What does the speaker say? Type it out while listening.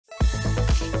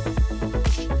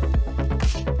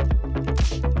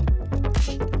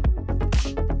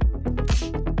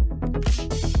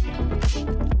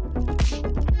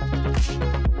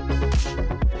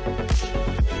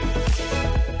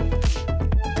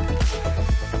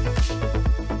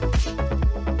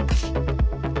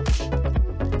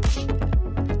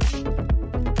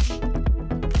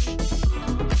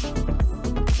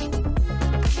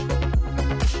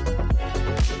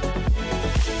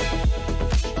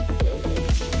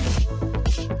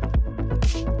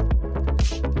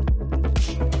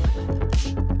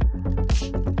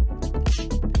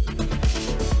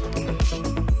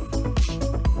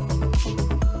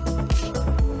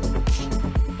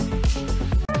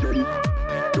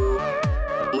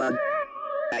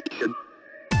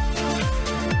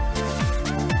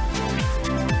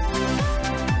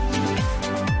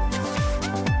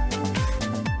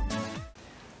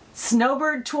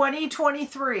Snowbird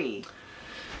 2023.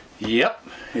 Yep,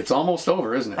 it's almost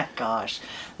over, isn't it? My gosh,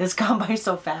 it's gone by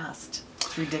so fast.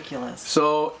 It's ridiculous.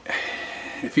 So,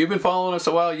 if you've been following us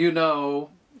a while, you know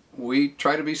we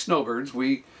try to be snowbirds.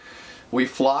 We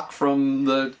flock from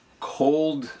the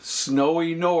cold,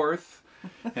 snowy north,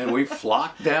 and we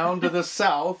flock down to the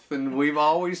south. And we've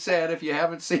always said, if you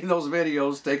haven't seen those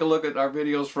videos, take a look at our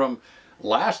videos from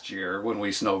last year when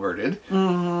we snowbirded.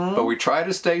 But we try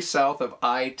to stay south of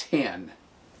I-10.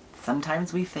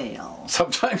 Sometimes we fail.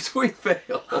 Sometimes we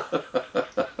fail.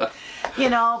 You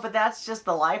know, but that's just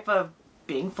the life of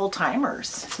being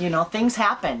full-timers. You know, things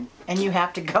happen, and you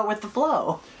have to go with the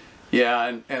flow.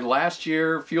 Yeah, and last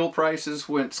year fuel prices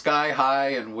went sky high,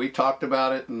 and we talked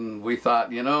about it, and we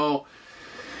thought, you know,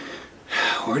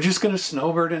 we're just going to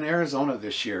snowbird in Arizona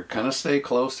this year, kind of stay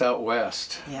close out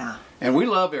west. Yeah. And we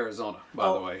love Arizona,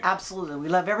 by the way. Absolutely. We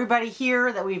love everybody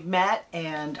here that we've met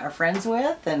and are friends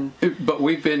with. But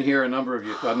we've been here a number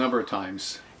of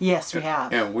times. Yes, we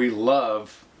have. And we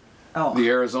love the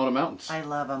Arizona mountains. I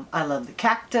love them. I love the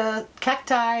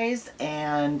cacti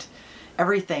and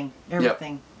everything.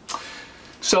 Everything. Yep.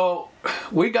 So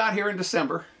we got here in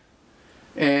December,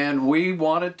 and we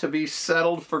wanted to be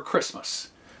settled for Christmas.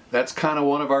 That's kind of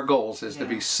one of our goals, is to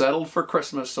be settled for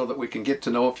Christmas so that we can get to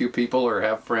know a few people or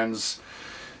have friends,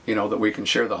 you know, that we can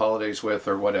share the holidays with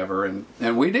or whatever. And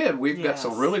we did. We've got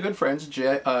some really good friends,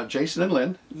 Jason and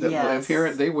Lynn, that live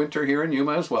here. They winter here in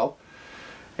Yuma as well.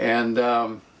 And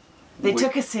they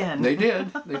took us in. They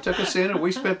did. They took us in, and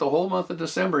we spent the whole month of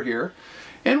December here.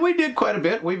 And we did quite a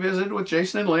bit. We visited with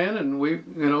Jason and Lynn, and we,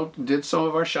 you know, did some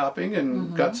of our shopping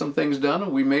and got some things done.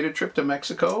 And we made a trip to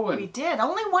Mexico. And we did.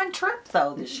 Only one trip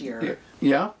though this year.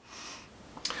 Yeah.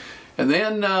 And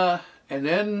then,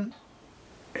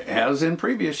 as in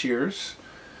previous years,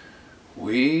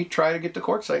 we try to get to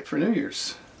Quartzsite for New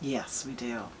Year's. Yes, we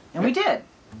do, and we did.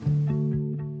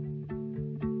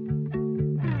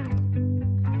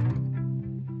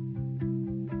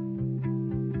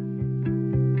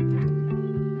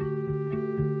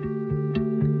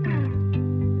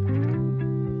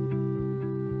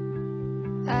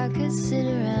 I could sit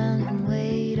around and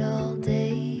wait all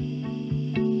day.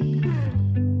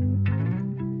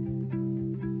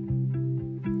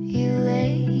 You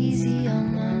lay easy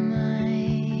on my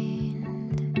mind.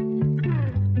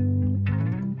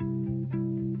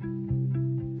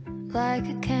 Like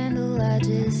a candle I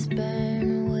just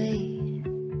burn away.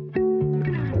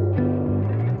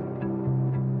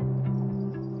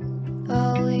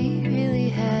 All we really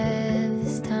have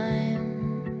is time.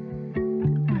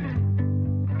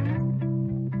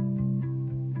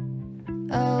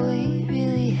 All we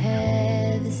really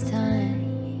have is time.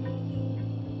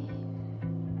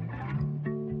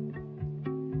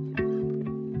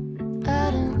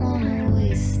 I don't wanna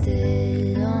waste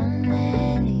it on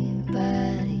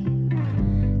anybody.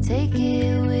 Take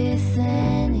it with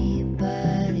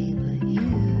anybody but you.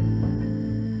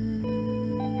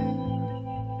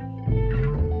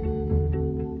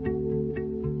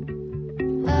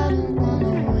 I don't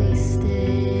wanna waste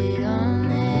it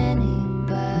on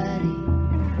anybody.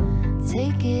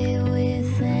 Take it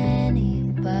with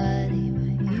anybody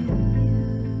but you.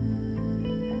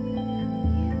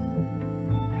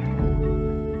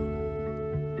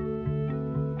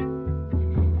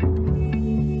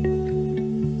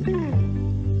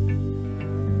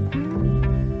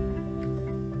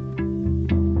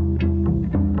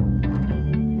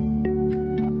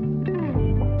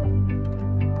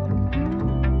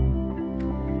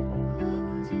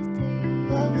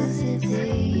 What was it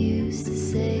they used to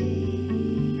say?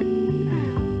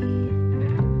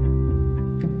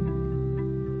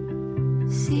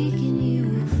 Seeking you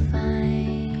will find.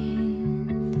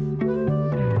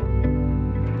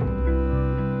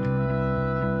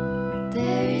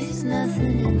 There is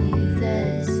nothing in you that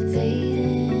is fading.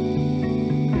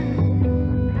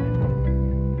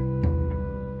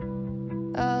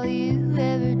 All you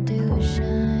ever do is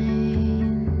shine.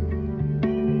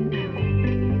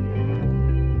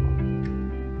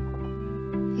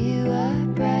 You are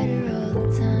brighter all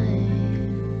the time.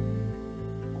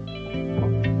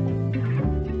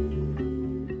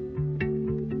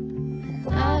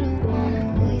 And I don't wanna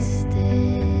waste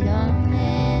it on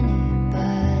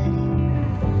anybody.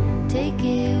 Take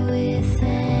it with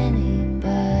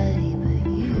anybody but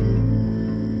you.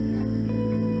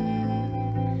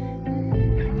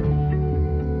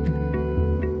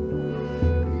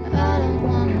 I don't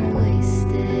wanna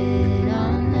waste it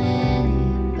on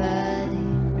anybody.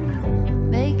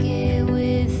 Make it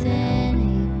with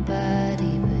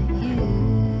anybody but you.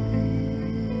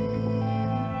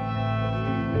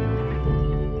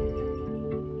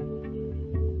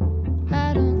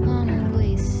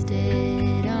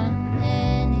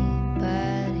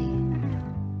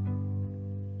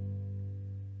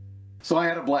 So I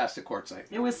had a blast at Quartzsite.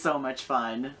 It was so much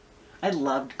fun. I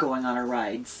loved going on our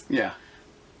rides. Yeah.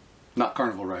 Not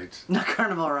carnival rides. Not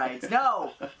carnival rides,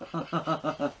 no!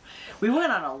 We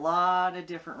went on a lot of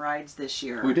different rides this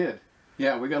year. We did.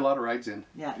 Yeah, we got a lot of rides in.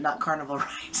 Yeah, not carnival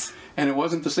rides. And it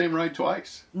wasn't the same ride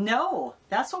twice. No,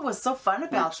 that's what was so fun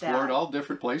about that. We explored all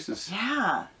different places.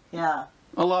 Yeah, yeah.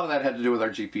 A lot of that had to do with our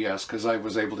GPS, because I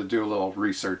was able to do a little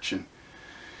research and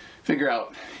figure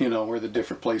out, you know, where the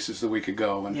different places that we could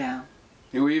go. And Yeah.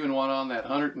 we even went on that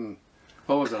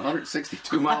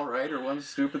 162-mile ride or one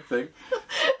stupid thing.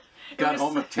 Got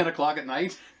home at 10 o'clock at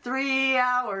night.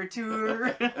 3-hour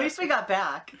tour. At least we got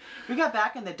back. We got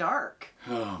back in the dark.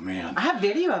 Oh, man. I have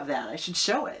video of that. I should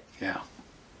show it. Yeah.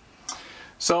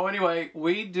 So anyway,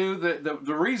 we do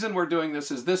the reason we're doing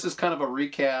this is kind of a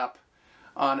recap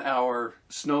on our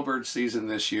snowbird season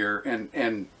this year.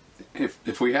 And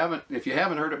if you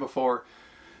haven't heard it before,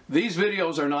 these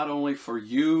videos are not only for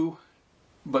you,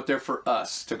 but they're for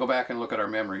us to go back and look at our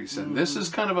memories. And this is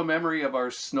kind of a memory of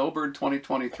our Snowbird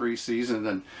 2023 season,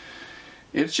 and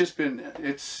it's just been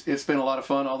it's been a lot of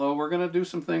fun. Although we're going to do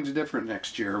some things different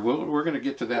next year. We're going to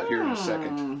get to that here in a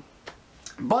second.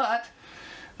 But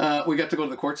we got to go to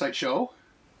the Quartzsite show,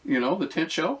 you know, the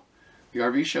tent show, the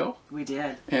RV show. We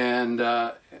did. And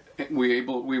we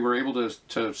were able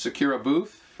to secure a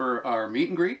booth for our meet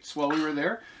and greets while we were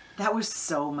there. That was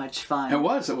so much fun. It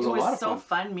was a lot of fun. It was so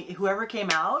fun. Whoever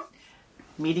came out,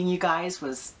 meeting you guys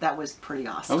was pretty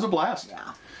awesome. That was a blast.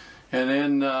 Yeah. And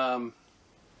then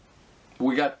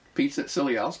we got pizza at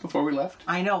Silly Al's before we left.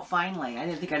 I know, finally. I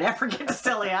didn't think I'd ever get to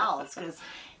Silly Al's because,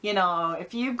 you know,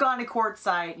 if you've gone to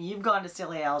Quartzsite and you've gone to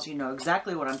Silly Al's, you know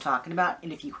exactly what I'm talking about.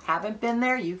 And if you haven't been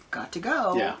there, you've got to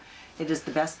go. Yeah. It is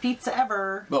the best pizza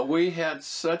ever. But we had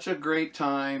such a great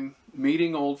time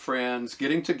meeting old friends,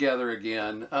 getting together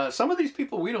again. Some of these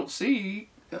people we don't see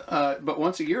but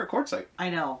once a year at Quartzsite. I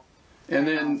know. And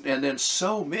then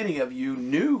so many of you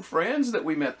new friends that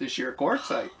we met this year at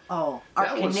Quartzsite. Oh,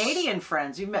 our Canadian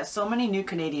friends. We've met so many new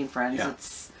Canadian friends. Yeah.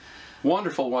 It's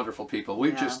wonderful, wonderful people.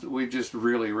 We just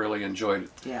really, really enjoyed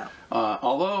it. Yeah.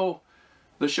 Although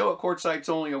the show at Quartzsite's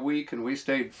only a week, and we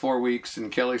stayed 4 weeks,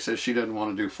 and Kelly says she doesn't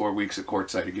want to do 4 weeks at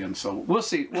Quartzsite again. So we'll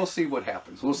see. We'll see what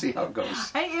happens. We'll see how it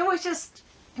goes. It was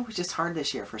just hard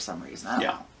this year for some reason. I don't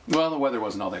know. Well, the weather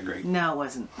wasn't all that great. No, it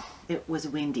wasn't. It was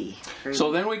windy.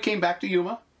 So then we came back to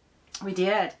Yuma. We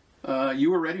did.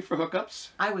 You were ready for hookups?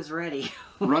 I was ready.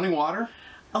 Running water?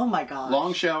 Oh my gosh.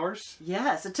 Long showers?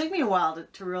 Yes. It took me a while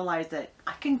to realize that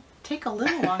I can take a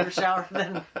little longer shower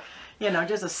than, you know,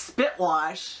 just a spit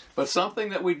wash. But something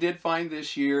that we did find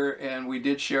this year, and we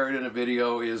did share it in a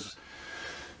video, is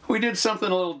we did something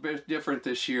a little bit different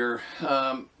this year.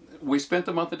 We spent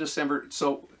the month of December.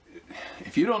 So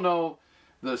if you don't know,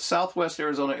 the Southwest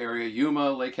Arizona area,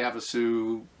 Yuma, Lake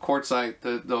Havasu, Quartzsite,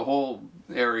 the whole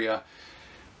area,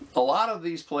 a lot of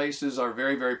these places are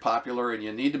very, very popular, and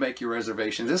you need to make your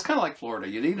reservations. It's kind of like Florida.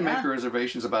 You need to make your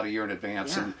reservations about a year in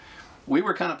advance. Yeah. And we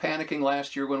were kind of panicking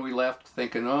last year when we left,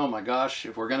 thinking, oh my gosh,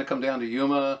 if we're going to come down to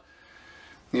Yuma,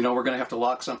 you know, we're going to have to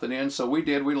lock something in. So we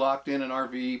did. We locked in an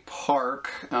RV park.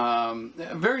 A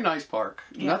very nice park.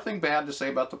 Yeah. Nothing bad to say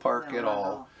about the park at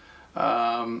all.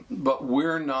 But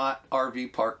we're not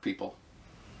RV park people.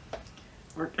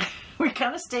 We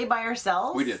kind of stay by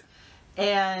ourselves. We did.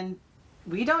 And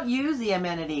we don't use the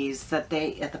amenities that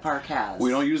the park has.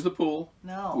 We don't use the pool.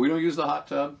 No. We don't use the hot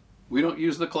tub. We don't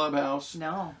use the clubhouse.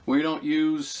 No. We don't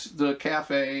use the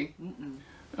cafe.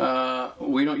 We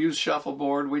don't use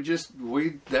shuffleboard.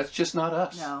 That's just not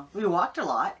us. No. We walked a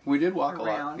lot. We did walk around,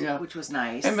 a lot. Yeah. Which was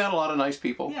nice. And met a lot of nice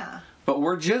people. Yeah. But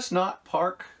we're just not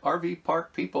RV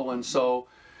park people, and so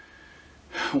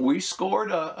we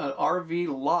scored an RV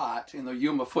lot in the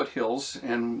Yuma foothills,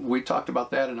 and we talked about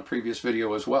that in a previous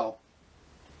video as well.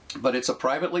 But it's a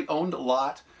privately owned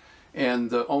lot, and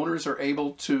the owners are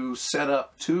able to set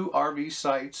up 2 RV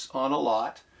sites on a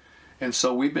lot. And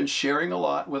so we've been sharing a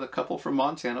lot with a couple from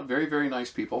Montana, very, very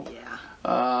nice people.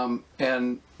 Yeah.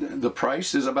 And the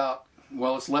price is about,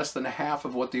 well, it's less than half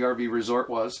of what the RV resort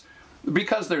was,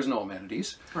 because there's no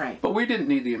amenities. Right. But we didn't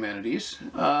need the amenities.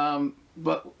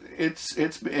 But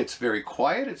it's very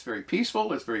quiet. It's very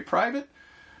peaceful. It's very private.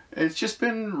 It's just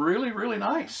been really, really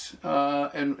nice.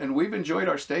 And we've enjoyed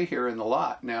our stay here in the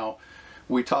lot. Now,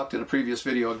 we talked in a previous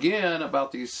video again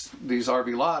about these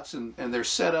RV lots, and they're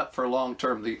set up for long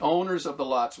term. The owners of the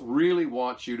lots really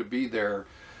want you to be there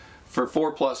for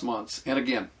 4+ months. And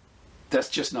again, that's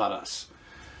just not us.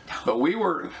 But we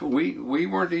weren't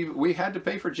even, we had to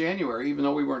pay for January, even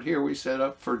though we weren't here. We set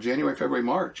up for January, February,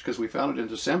 March, because we found it in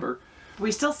December.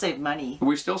 We still saved money.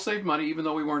 We still saved money, even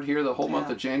though we weren't here the whole month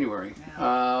of January.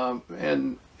 Yeah.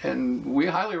 we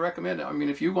highly recommend it. I mean,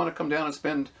 if you want to come down and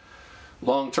spend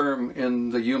long term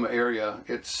in the Yuma area,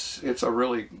 it's a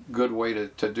really good way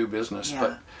to do business.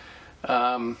 Yeah.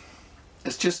 But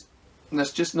that's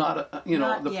just not you know,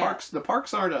 Not the yet.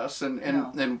 parks aren't us, and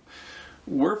No.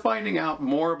 we're finding out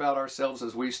more about ourselves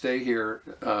as we stay here,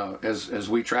 as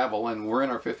we travel, and we're in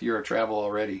our 5th year of travel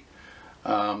already.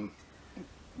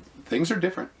 Things are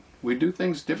different. We do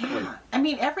things differently. Yeah. I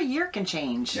mean, every year can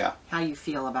change Yeah. how you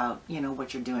feel about, you know,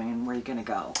 what you're doing and where you're going to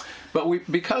go. But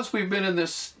because we've been in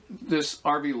this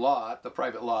RV lot, the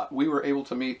private lot, we were able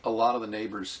to meet a lot of the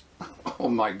neighbors. Oh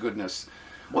my goodness.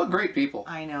 What great people.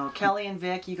 I know. Kelly and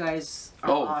Vic, you guys are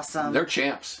awesome. They're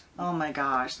champs. Oh my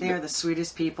gosh. They are the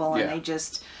sweetest people, and Yeah. they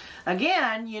just,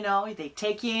 again, you know, they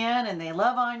take you in and they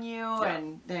love on you,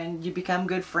 and then you become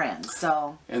good friends.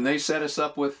 So. And they set us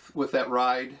up with that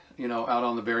ride, you know, out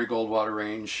on the Berry Goldwater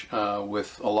Range,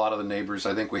 with a lot of the neighbors.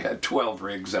 I think we had 12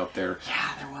 rigs out there.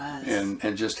 Yeah, there was.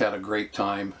 And just had a great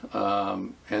time.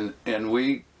 And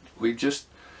we just,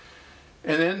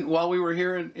 and then while we were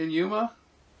here in Yuma,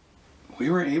 we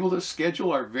were able to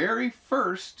schedule our very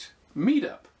first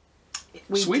meetup.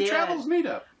 We Sweet did. Travels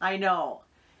meetup. I know.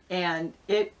 And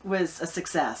it was a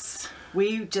success.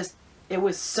 It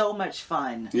was so much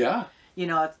fun. Yeah. You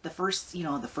know, the first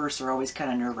are always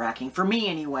kind of nerve-wracking. For me,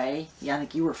 anyway. Yeah, I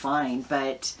think you were fine.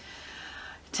 But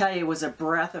I tell you, it was a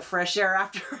breath of fresh air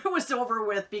after it was over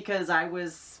with, because I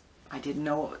didn't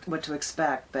know what to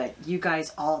expect. But you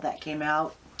guys, all that came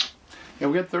out. Yeah,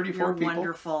 we had 34 You're people.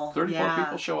 wonderful. 34 Yeah.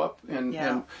 people show up, and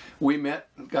Yeah. we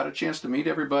got a chance to meet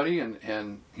everybody,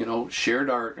 and you know, shared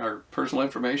our personal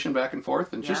information back and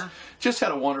forth, and just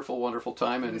had a wonderful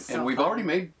time. And was so we've fun. already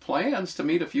made plans to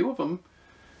meet a few of them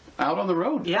out on the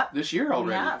road this year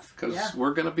already, have, because yeah.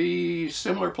 we're going to be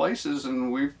similar places,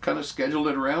 and we've kind of scheduled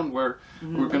it around where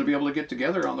we're going to be able to get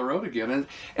together on the road again.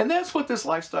 And that's what this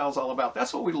lifestyle is all about.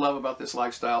 That's what we love about this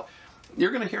lifestyle.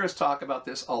 You're going to hear us talk about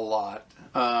this a lot,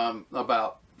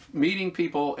 about meeting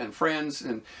people and friends,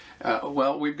 and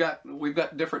well, we've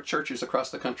got different churches across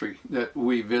the country that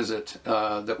we visit,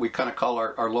 that we kind of call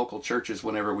our local churches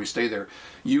whenever we stay there.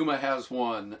 Yuma has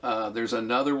one. There's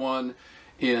another one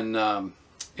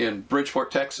in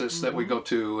Bridgeport, Texas, that we go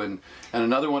to, and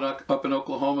another one up in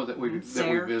Oklahoma that we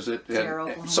visit.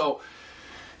 And so,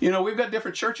 you know, we've got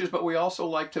different churches, but we also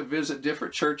like to visit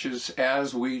different churches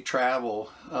as we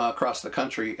travel across the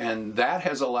country, and that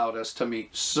has allowed us to meet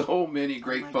so many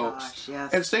great folks, gosh,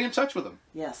 yes. and stay in touch with them.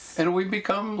 Yes. And we've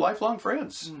become lifelong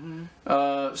friends.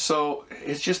 So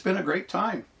it's just been a great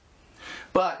time.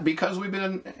 But because we've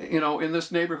been, you know, in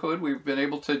this neighborhood, we've been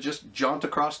able to just jaunt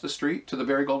across the street to the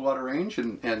Berry Goldwater Range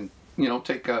and you know,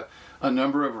 take a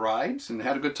number of rides and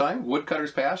had a good time.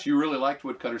 Woodcutter's Pass. You really liked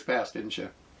Woodcutter's Pass, didn't you?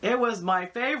 It was my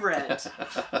favorite.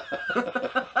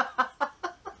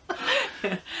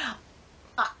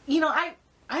 You know,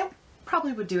 I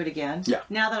probably would do it again. Yeah.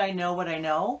 Now that I know what I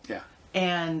know. Yeah.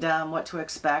 And what to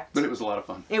expect. But it was a lot of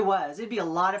fun. It was. It'd be a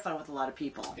lot of fun with a lot of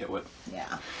people. It would.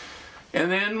 Yeah. And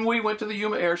then we went to the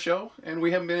Yuma Air Show, and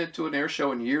we haven't been into an air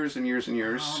show in years and years and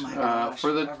years. Oh my gosh,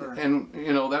 forever. And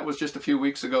you know, that was just a few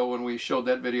weeks ago when we showed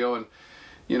that video. And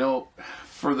you know,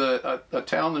 for a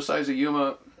town the size of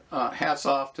Yuma, hats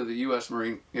off to the U.S.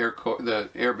 Marine Air Corps, the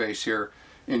air base here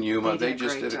in Yuma. They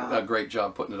just did a great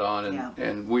job putting it on,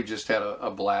 and we just had a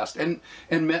blast, and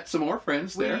met some more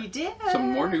friends there. We did.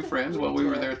 Some more new friends while we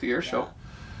were there at the air show.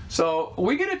 So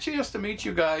we get a chance to meet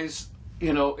you guys,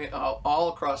 you know, all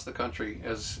across the country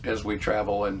as we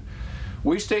travel, and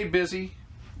we stayed busy.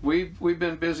 We've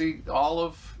been busy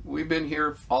we've been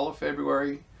here all of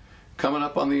February, coming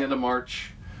up on the end of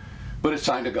March, but it's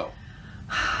time to go.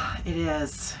 It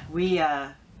is.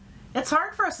 It's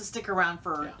hard for us to stick around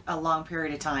for a long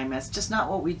period of time. It's just not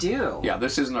what we do. Yeah,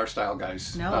 this isn't our style,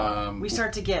 guys. No, we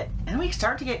start to get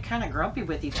kind of grumpy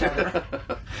with each other.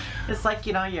 It's like,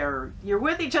 you know, you're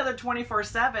with each other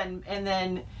 24/7, and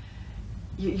then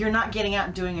you're not getting out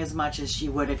and doing as much as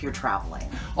you would if you're traveling.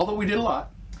 Although we did a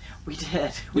lot. We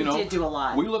did. We did do a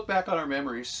lot. We look back on our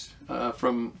memories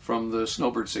from the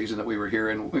snowbird season that we were here,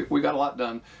 and we got a lot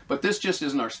done. But this just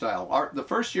isn't our style. The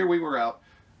first year we were out,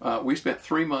 we spent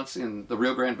 3 months in the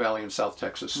Rio Grande Valley in South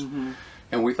Texas.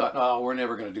 And we thought, oh, we're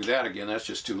never going to do that again. That's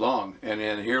just too long. And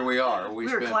then here we are. We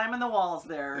were climbing the walls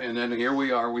there. And then here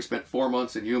we are. We spent 4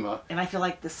 months in Yuma. And I feel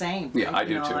like the same. Yeah, I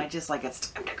do too. I just like,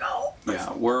 it's time to go.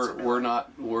 Yeah, we're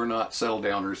not settle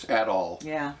downers at all.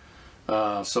 Yeah.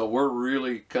 So we're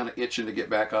really kind of itching to get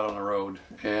back out on the road,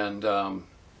 and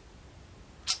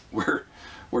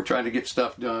we're trying to get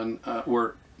stuff done.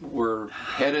 we're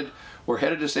headed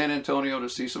to San Antonio to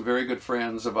see some very good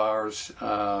friends of ours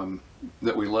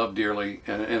that we love dearly,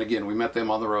 and again, we met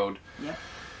them on the road. Yep.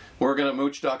 We're going to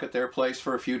mooch dock at their place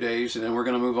for a few days, and then we're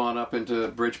going to move on up into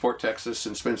Bridgeport, Texas,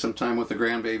 and spend some time with the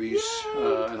grandbabies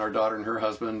and our daughter and her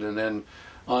husband, and then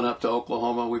on up to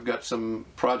Oklahoma. We've got some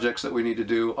projects that we need to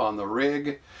do on the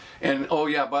rig. And oh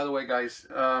yeah, by the way, guys,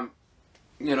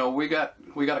 you know, we got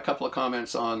a couple of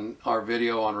comments on our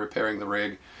video on repairing the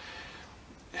rig.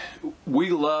 We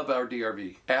love our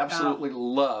DRV, absolutely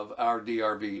love our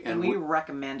DRV, and we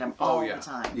recommend them all the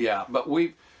time. Yeah, but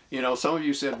we, you know, some of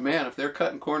you said, man, if they're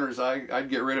cutting corners, I'd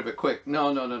get rid of it quick.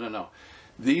 No, no, no, no, no.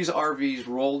 These RVs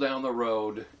roll down the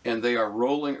road, and they are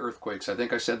rolling earthquakes. I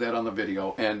think I said that on the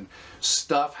video, and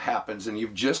stuff happens, and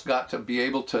you've just got to be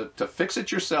able to fix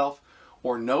it yourself,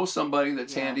 or know somebody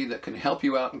that's handy that can help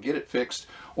you out and get it fixed,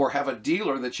 or have a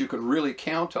dealer that you can really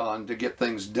count on to get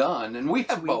things done. And we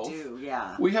have both. We do,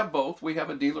 yeah. We have both. We have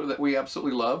a dealer that we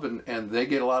absolutely love, and they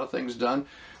get a lot of things done.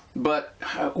 But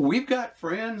we've got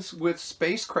friends with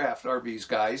spacecraft RVs,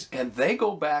 guys, and they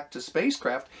go back to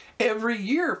spacecraft every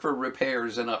year for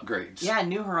repairs and upgrades. Yeah,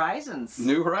 New Horizons.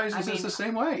 New Horizons is the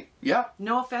same way. Yeah.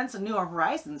 No offense to New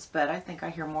Horizons, but I think I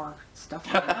hear more stuff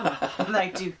like that than I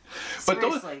do.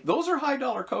 Seriously. But those are high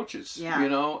dollar coaches, you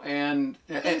know, and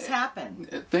things happen.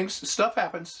 Stuff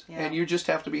happens, and you just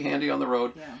have to be handy on the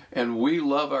road. Yeah. And we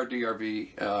love our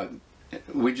DRV.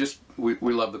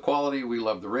 We love the quality, we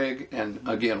love the rig, and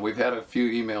again, we've had a few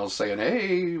emails saying,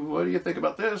 hey, what do you think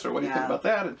about this, or what do you think about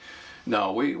that? And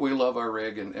no, we love our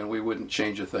rig, and we wouldn't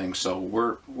change a thing, so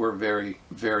we're very,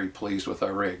 very pleased with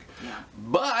our rig. Yeah.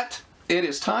 But it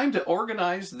is time to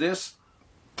organize this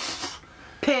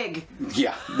pig.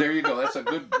 Yeah, there you go. That's a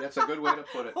good way to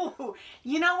put it.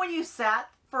 You know, when you sat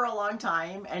for a long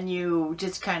time and you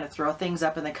just kind of throw things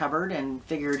up in the cupboard and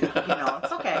figured, you know,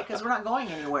 it's okay because we're not going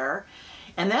anywhere.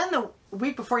 And then the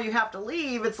week before you have to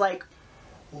leave, it's like,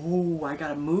 oh, I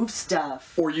gotta move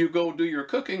stuff. Or you go do your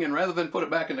cooking, and rather than put it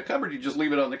back in the cupboard, you just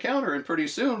leave it on the counter, and pretty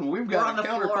soon we've got a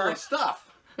counter full of stuff.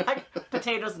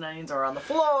 Potatoes and onions are on the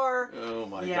floor. Oh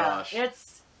my gosh.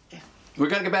 We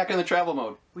gotta get back in the travel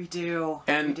mode. We do.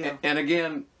 And we do. And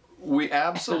again, we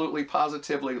absolutely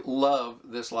positively love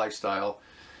this lifestyle.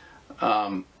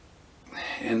 And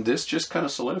this just kind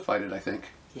of solidified it, I think.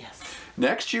 Yes.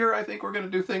 Next year, I think we're going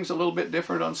to do things a little bit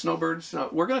different on Snowbirds.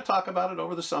 We're going to talk about it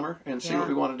over the summer and see what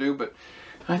we want to do, but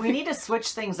we need to switch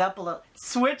things up a little.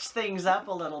 Switch things up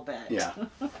a little bit. Yeah,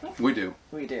 we do.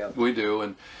 We do. We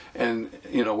do, and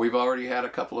you know, we've already had a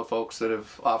couple of folks that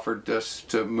have offered us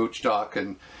to mooch dock,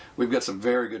 and we've got some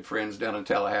very good friends down in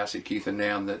Tallahassee, Keith and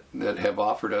Nan, that have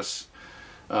offered us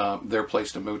their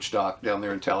place to mooch dock down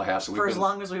there in Tallahassee. For as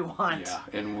long as we want. Yeah,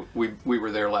 and we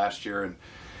were there last year,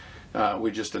 and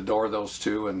we just adore those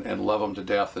two and love them to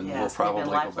death, and we'll probably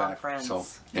go back. Friends. So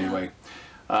anyway,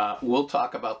 we'll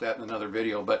talk about that in another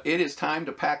video. But it is time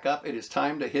to pack up. It is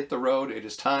time to hit the road. It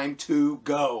is time to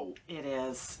go. It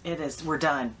is. It is. We're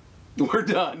done. We're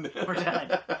done. We're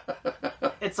done.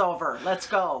 It's over. Let's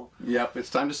go. Yep. It's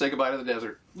time to say goodbye to the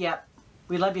desert. Yep.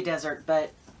 We love you, desert,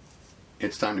 but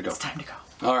it's time to go. It's time to go.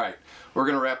 All right. We're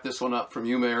going to wrap this one up from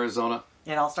Yuma, Arizona.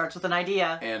 It all starts with an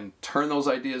idea. And turn those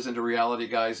ideas into reality,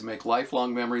 guys, and make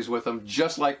lifelong memories with them,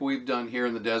 just like we've done here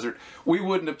in the desert. We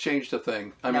wouldn't have changed a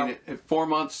thing. I mean, 4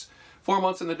 months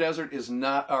in the desert is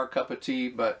not our cup of tea,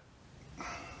 but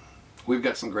we've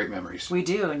got some great memories. We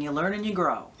do, and you learn and you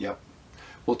grow. Yep.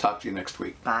 We'll talk to you next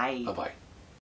week. Bye. Bye-bye.